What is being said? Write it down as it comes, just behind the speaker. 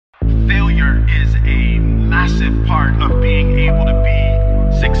failure is a massive part of being able to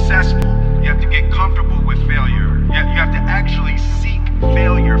be successful. You have to get comfortable with failure. You have to actually seek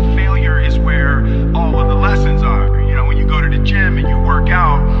failure. Failure is where all of the lessons are. You know, when you go to the gym and you work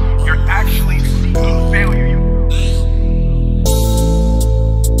out, you're actually seeking failure.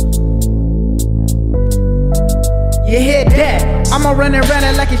 You hear that? I'ma run and run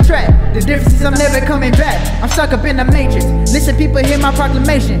it like it's track. The difference is I'm never coming back. I'm stuck up in the matrix. Listen, people hear my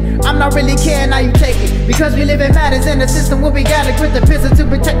proclamation. I'm not really caring how you take it, because we live in matters in the system where we gotta grip the pistol to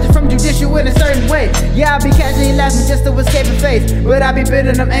protect it from judicial in a certain way. Yeah, I'll be casually laughing just to escape a face, but I be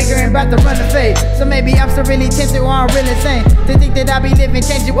bitter, I'm angry and about to run the fade. So maybe I'm still really tempted or I'm really insane to think that I be living,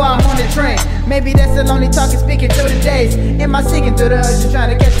 changing while I'm on the train. Maybe that's the lonely talking, speaking through the days. Am I singing through the urge,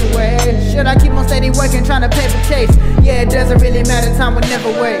 trying to catch away? Should I keep on steady working, trying to paper chase? Yeah, it doesn't really matter, time will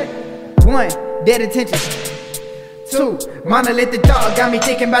never wait. 1, dead attention. 2, monolithic thought got me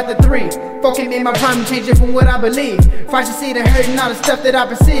thinking about the 3. Focus made my problem changing from what I believe. First you see the hurt and all the stuff that I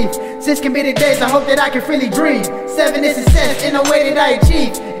perceive. 6 committed days, I hope that I can freely dream. 7 is success in a way that I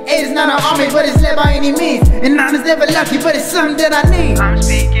achieve. 8 is not an army, but it's led by any means. And 9 is never lucky, but it's something that I need. I'm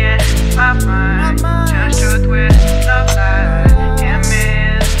speaking my mind, just truth with no lies. Can't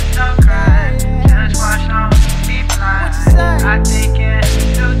miss, no crime, just watch, don't be blind. I think in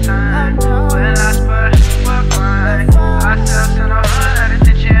due time, we're lost but we're fine. Ourselves in a hood, at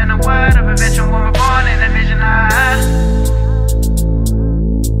attention in a word of eventual woman born in a vision eye.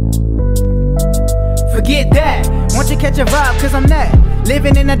 Forget that, won't you catch a vibe, cause I'm that.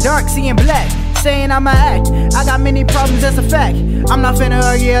 Living in the dark, seeing black, saying I'ma act. I got many problems, that's a fact. I'm not finna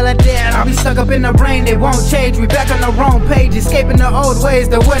argue like that. I'll be stuck up in the brain, it won't change. We back on the wrong page, escaping the old ways.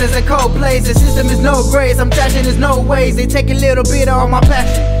 The weather's a cold place, the system is no grace. I'm trashing, there's no ways. They take a little bit of my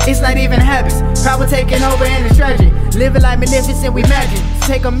passion. It's not even habits, power taking over and it's tragic. Living like magnificent, we magic.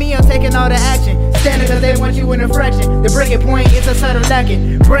 Take on me, I'm taking all the action. Standing cause they want you in a fraction. The breaking point is a subtle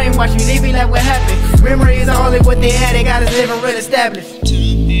lacking. Brainwash you, leave me like what happened. Memories are only what they had, they got us living real established. Tell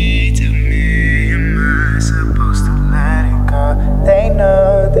me, am I supposed to let it go? They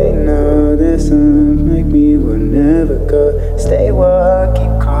know that some like me will never go. Stay woke,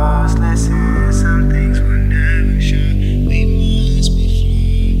 keep close, listen, some things will never show. We must be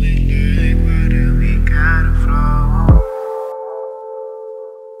fluid like water, we gotta flow.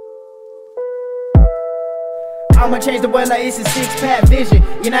 I'ma change the world like it's a 6-pack vision.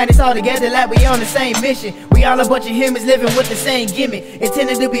 Unite us all together like we on the same mission. We all a bunch of humans living with the same gimmick,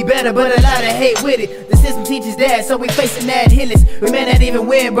 intended to be better, but a lot of hate with it. The system teaches that, so we facing that hitless. We may not even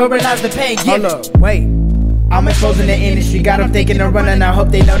win, but realize the pain given. Hold up, wait. I'm exposing the industry, got them thinking of running. I hope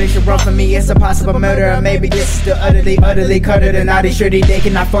they know they should run for me. It's a possible murder, or maybe this is still utterly cutted. And now they sure they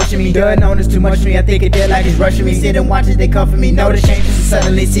cannot function me. The unknown is too much for me, I think it dead like it's rushing me. Sit and watch as they come for me, know the changes and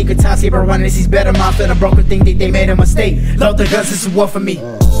suddenly secret times keep on running. Sees better mouth than a broken thing, think they made a mistake. Load the guns, this is war for me.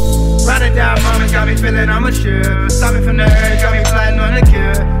 Ride or die moments got me feeling I'm mature. Stop me from the urge, got me plotting on a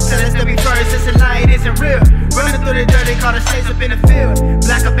cure. Tell us to be first, it's a lie, it isn't real. Running through the dirt, they call the shades up in the field.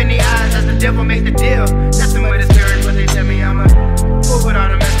 Black up in the eyes as the devil makes the deal. That's the way the spirit, but they tell me I'm a fool with all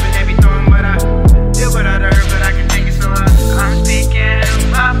the mess, but they be throwing. But I deal with all the hurt, but I